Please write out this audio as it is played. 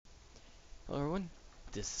Hello everyone,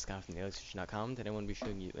 this is Scott from theelectrician.com. Today I want to be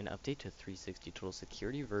showing you an update to 360 Total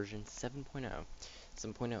Security version 7.0.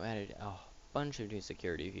 7.0 added a bunch of new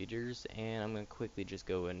security features, and I'm going to quickly just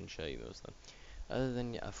go in and show you most of them. Other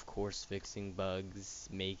than, of course, fixing bugs,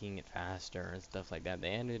 making it faster, and stuff like that,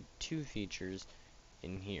 they added two features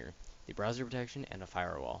in here. The browser protection and a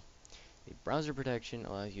firewall. The browser protection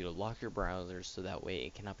allows you to lock your browsers so that way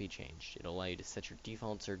it cannot be changed. It'll allow you to set your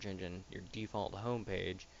default search engine, your default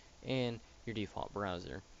homepage, and your default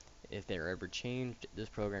browser. If they're ever changed, this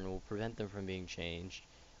program will prevent them from being changed,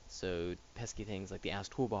 so pesky things like the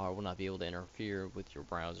Ask toolbar will not be able to interfere with your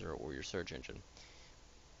browser or your search engine.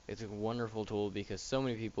 It's a wonderful tool because so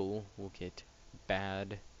many people will get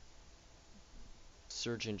bad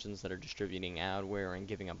search engines that are distributing adware and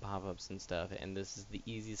giving up pop-ups and stuff, and this is the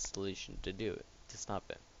easiest solution to do it, to stop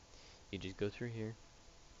it. You just go through here,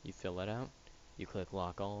 you fill it out, you click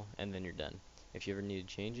lock all, and then you're done. If you ever need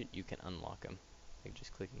to change it, you can unlock them. Like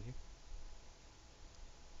just clicking here,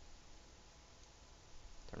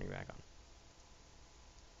 turning back on.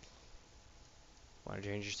 Want to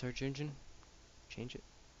change your search engine? Change it,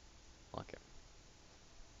 lock it.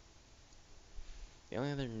 The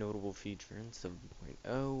only other notable feature in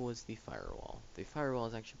 7.0 was the firewall. The firewall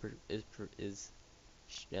is actually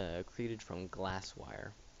created from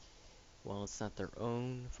Glasswire. While it's not their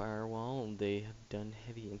own firewall, they have done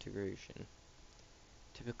heavy integration.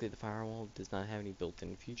 Typically, the firewall does not have any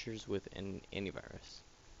built-in features with an antivirus.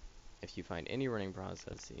 If you find any running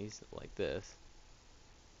processes like this,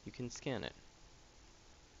 you can scan it,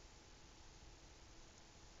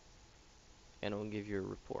 and it will give you a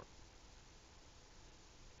report.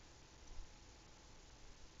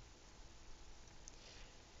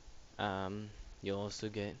 You'll also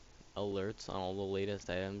get alerts on all the latest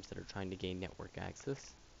items that are trying to gain network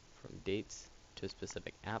access, from dates to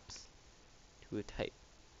specific apps to a type.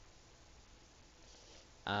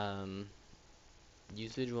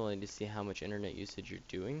 Usage will let you see how much internet usage you're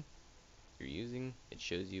using. It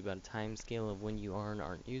shows you about a time scale of when you are and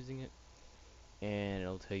aren't using it, and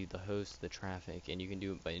it'll tell you the host, the traffic, and you can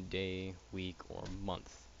do it by day, week, or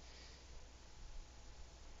month.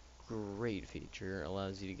 Great feature,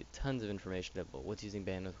 allows you to get tons of information about what's using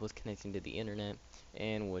bandwidth, what's connecting to the internet,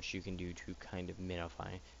 and what you can do to kind of minify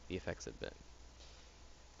the effects a bit.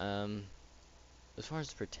 As far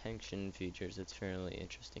as protection features, it's fairly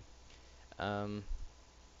interesting.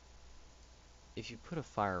 If you put a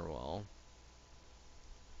firewall,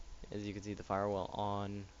 as you can see, the firewall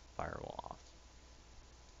on, firewall off.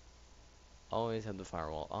 Always have the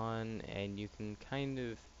firewall on, and you can kind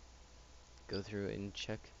of go through and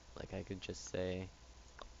check. Like I could just say,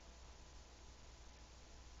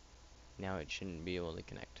 now it shouldn't be able to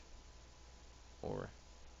connect, or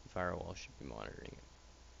the firewall should be monitoring it.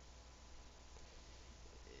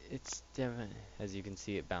 It's definitely, as you can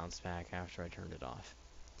see, it bounced back after I turned it off.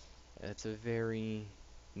 It's a very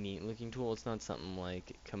neat looking tool. It's not something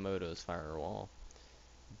like Komodo's firewall,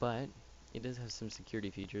 but it does have some security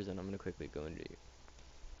features, and I'm going to quickly go into it.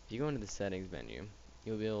 If you go into the settings menu,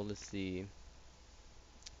 you'll be able to see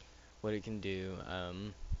what it can do.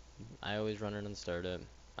 I always run it on startup.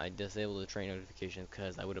 I disable the train notifications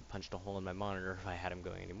because I would have punched a hole in my monitor if I had them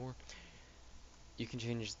going anymore. You can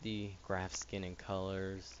change the graph skin and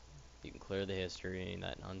colors. You can clear the history and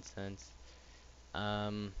that nonsense.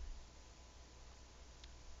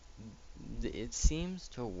 It seems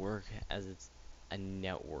to work as it's a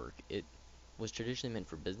network. It was traditionally meant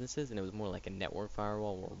for businesses, and it was more like a network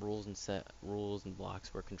firewall where rules and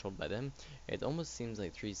blocks were controlled by them. It almost seems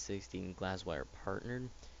like 360 and Glasswire partnered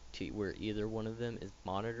to where either one of them is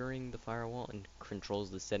monitoring the firewall and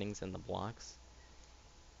controls the settings and the blocks.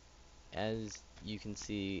 As you can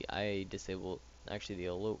see, I disabled, actually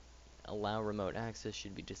the allow remote access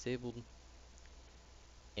should be disabled.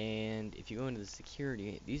 And if you go into the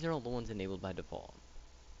security, these are all the ones enabled by default.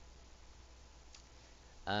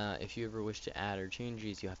 If you ever wish to add or change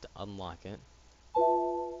these, you have to unlock it,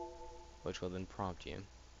 which will then prompt you.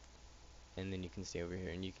 And then you can stay over here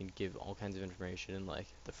and you can give all kinds of information, like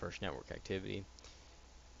the first network activity,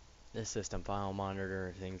 the system file monitor,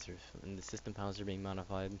 if things are, and the system files are being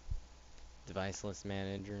modified, device list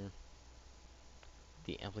manager,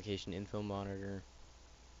 the application info monitor.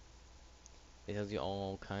 It tells you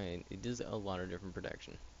all kind. It does a lot of different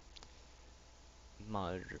protection.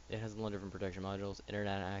 It has a lot of different protection modules.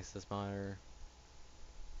 Internet access monitor,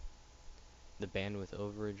 the bandwidth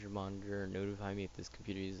overage monitor. Notify me if this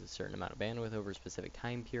computer uses a certain amount of bandwidth over a specific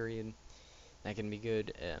time period. That can be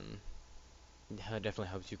good. It definitely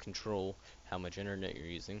helps you control how much internet you're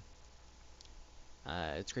using.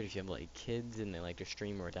 It's great if you have like kids and they like to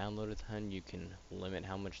stream or download a ton. You can limit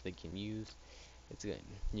how much they can use. It's good.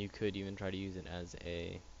 You could even try to use it as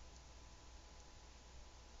a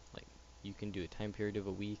like you can do a time period of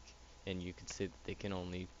a week, and you could say that they can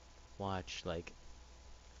only watch like,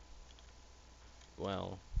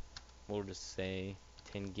 well, we'll just say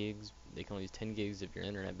 10 gigs. They can only use 10 gigs of your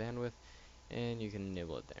internet bandwidth, and you can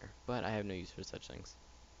enable it there. But I have no use for such things.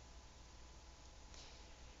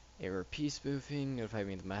 ARP spoofing, notify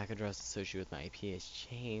me the MAC address associated with my IP has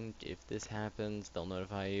changed. If this happens, they'll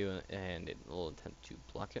notify you and it will attempt to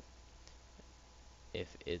block it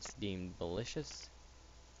if it's deemed malicious.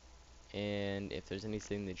 And if there's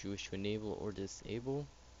anything that you wish to enable or disable,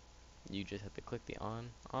 you just have to click the on,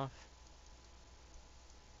 off,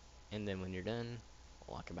 and then when you're done,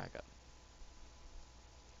 lock it back up.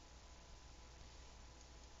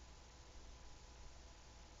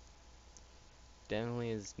 Definitely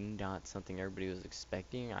is not something everybody was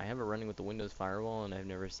expecting. I have it running with the Windows Firewall, and I've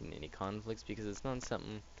never seen any conflicts because it's not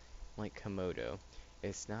something like Komodo.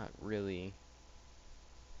 It's not really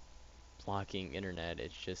blocking internet,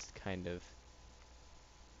 it's just kind of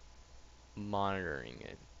monitoring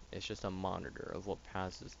it. It's just a monitor of what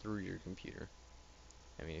passes through your computer.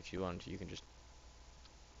 I mean, if you want to, you can just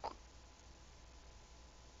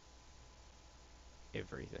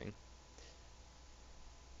everything.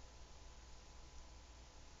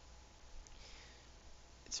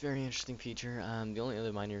 It's a very interesting feature. The only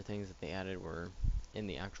other minor things that they added were in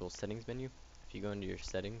the actual settings menu. If you go into your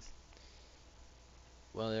settings,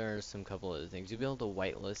 well, there are some couple other things. You'll be able to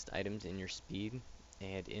whitelist items in your speed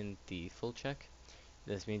and in the full check.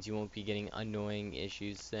 This means you won't be getting annoying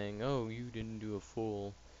issues saying, "Oh, you didn't do a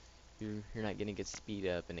full. You're not gonna get speed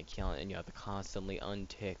up," and you have to constantly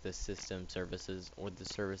untick the system services or the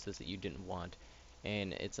services that you didn't want.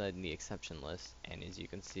 And it's in the exception list. And as you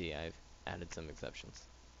can see, I've added some exceptions.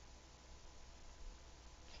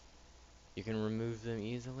 You can remove them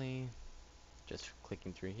easily, just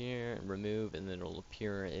clicking through here and remove, and then it'll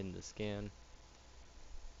appear in the scan.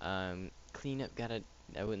 Cleanup got a,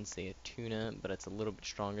 I wouldn't say a tune-up, but it's a little bit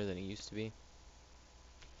stronger than it used to be.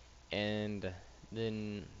 And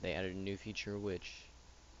then they added a new feature which,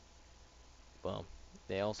 well,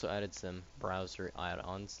 they also added some browser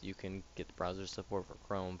add-ons. You can get the browser support for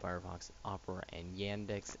Chrome, Firefox, Opera, and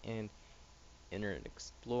Yandex, and Internet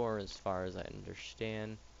Explorer as far as I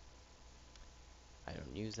understand. I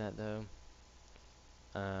don't use that though.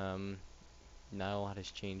 Not a lot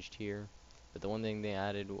has changed here, but the one thing they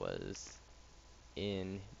added was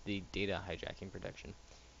in the data hijacking protection.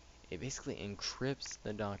 It basically encrypts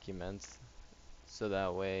the documents, so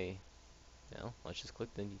that way, well, let's just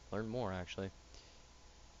click the learn more actually.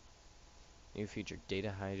 New feature,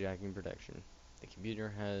 data hijacking protection. The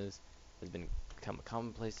computer has become a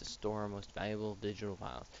common place to store our most valuable digital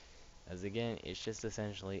files. As again, it's just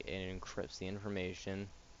essentially it encrypts the information.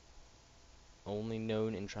 Only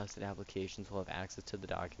known and trusted applications will have access to the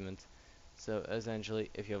documents. So essentially,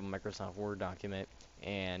 if you have a Microsoft Word document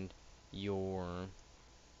and your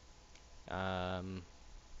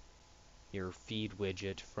feed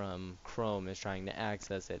widget from Chrome is trying to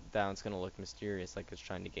access it, that's going to look mysterious, like it's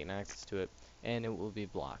trying to gain access to it, and it will be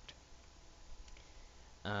blocked.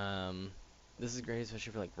 This is great,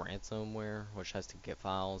 especially for like ransomware, which has to get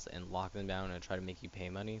files and lock them down and try to make you pay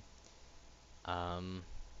money. I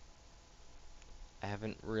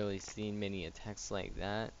haven't really seen many attacks like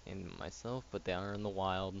that in myself, but they are in the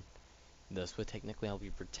wild. This would technically help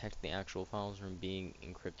you protect the actual files from being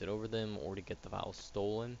encrypted over them or to get the files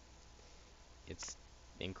stolen. It's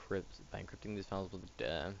by encrypting these files with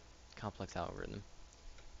a complex algorithm.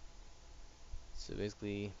 So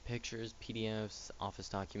basically, pictures, PDFs, Office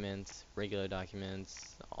documents, regular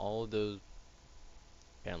documents, all of those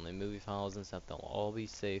family movie files and stuff, they'll all be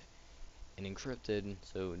safe and encrypted,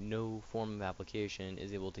 so no form of application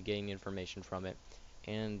is able to gain information from it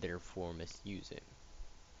and therefore misuse it.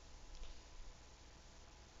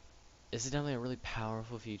 This is definitely a really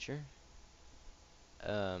powerful feature.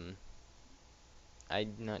 I'm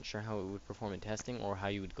not sure how it would perform in testing or how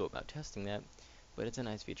you would go about testing that, but it's a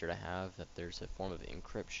nice feature to have, that there's a form of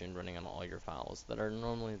encryption running on all your files that are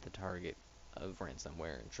normally the target of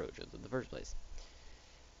ransomware and Trojans in the first place.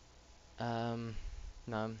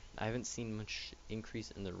 No, I haven't seen much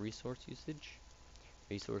increase in the resource usage.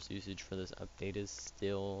 Resource usage for this update is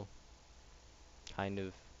still kind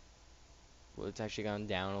of, well, it's actually gone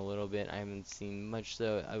down a little bit. I haven't seen much,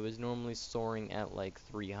 so I was normally soaring at like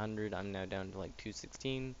 300. I'm now down to like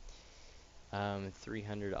 216.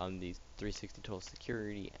 300 on the 360 total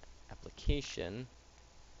security application.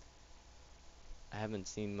 I haven't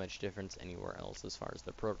seen much difference anywhere else as far as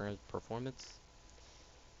the program's performance.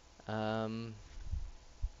 Um,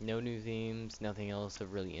 no new themes, nothing else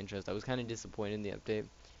of really interest. I was kind of disappointed in the update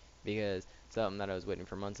because something that I was waiting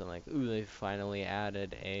for months. I'm like, ooh, they finally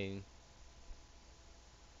added a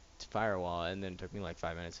firewall, and then it took me like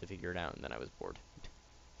 5 minutes to figure it out, and then I was bored.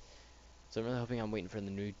 So I'm really hoping I'm waiting for the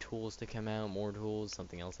new tools to come out, more tools,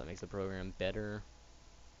 something else that makes the program better.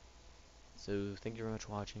 So thank you very much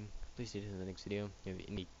for watching. Please stay tuned to the next video. If you have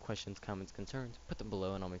any questions, comments, concerns, put them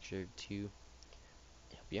below, and I'll make sure to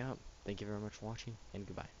help you out. Thank you very much for watching, and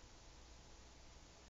goodbye.